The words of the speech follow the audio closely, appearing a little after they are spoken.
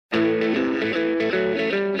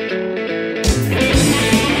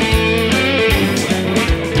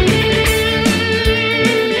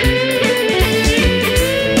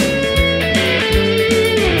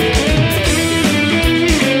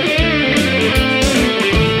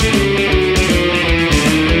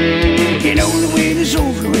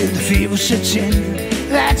sets in.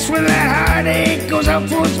 That's when that heartache goes up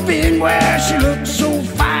for a spin. Well, she looks so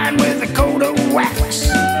fine with a coat of wax.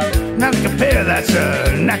 Nothing to compare, that's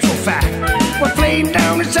a natural fact. With flame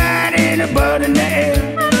down inside and a bud in the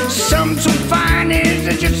air. Something so fine is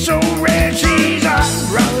it just so rare. She's a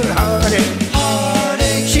hot rod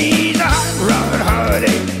heartache. She's a hot rod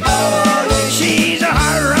heartache. She's a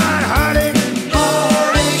hot rod heartache.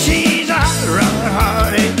 She's a hot rod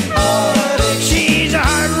heartache. She's a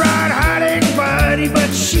hot rod heartache, buddy,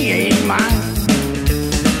 but she ain't mine.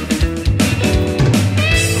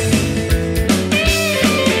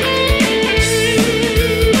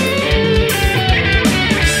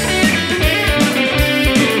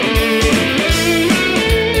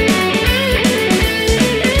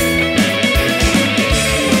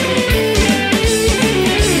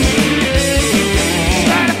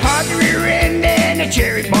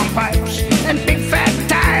 Cherry bomb pipes and big fat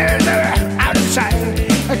tires are out of sight.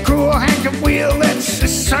 A cruel hank of wheel that's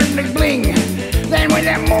starting to bling. Then when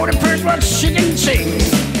that motor purrs, well, she can sing.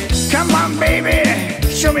 Come on, baby,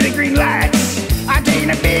 show me the green lights. I'm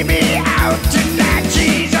taking a baby out tonight.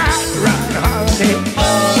 She's a hot rod heartache.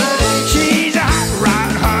 She's a hot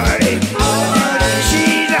rod heartache.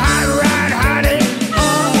 She's a hot rod heartache.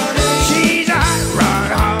 She's a hot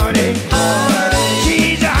rod heartache.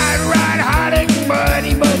 She's a hot rod heartache,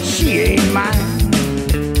 buddy, but she ain't mine.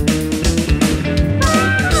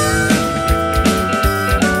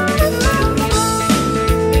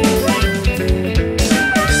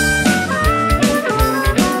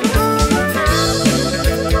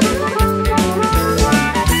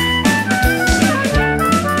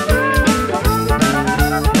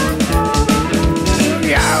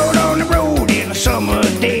 Out on the road in a summer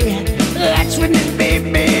day, that's when this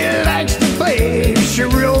baby likes to play. She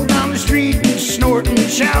roll down the street and snort and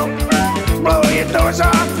shout. Blow your doors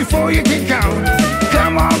off before you can count.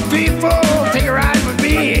 Come on, people, take a ride with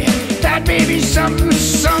me. That baby's something,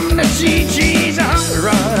 something to see. She's a hot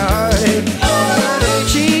rod heartache.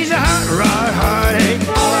 She's a hot rod heartache.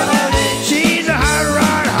 She's a hot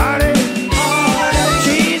rod heartache.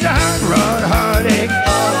 She's a hot rod heartache.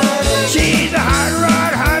 She's a hot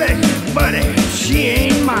rod heartache, buddy, she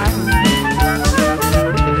ain't mine.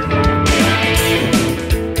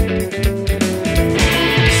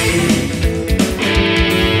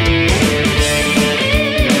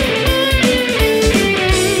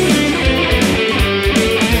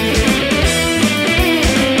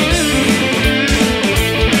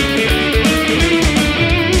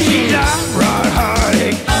 She's a hot rod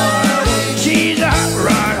heartache. She's a hot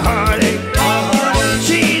rod heartache.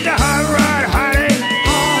 She's a hot rod heartache.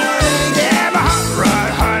 Yeah, I'm a hot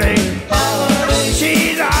rod heartache.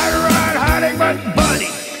 She's a hot rod heartache, but buddy,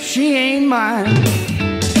 she ain't mine.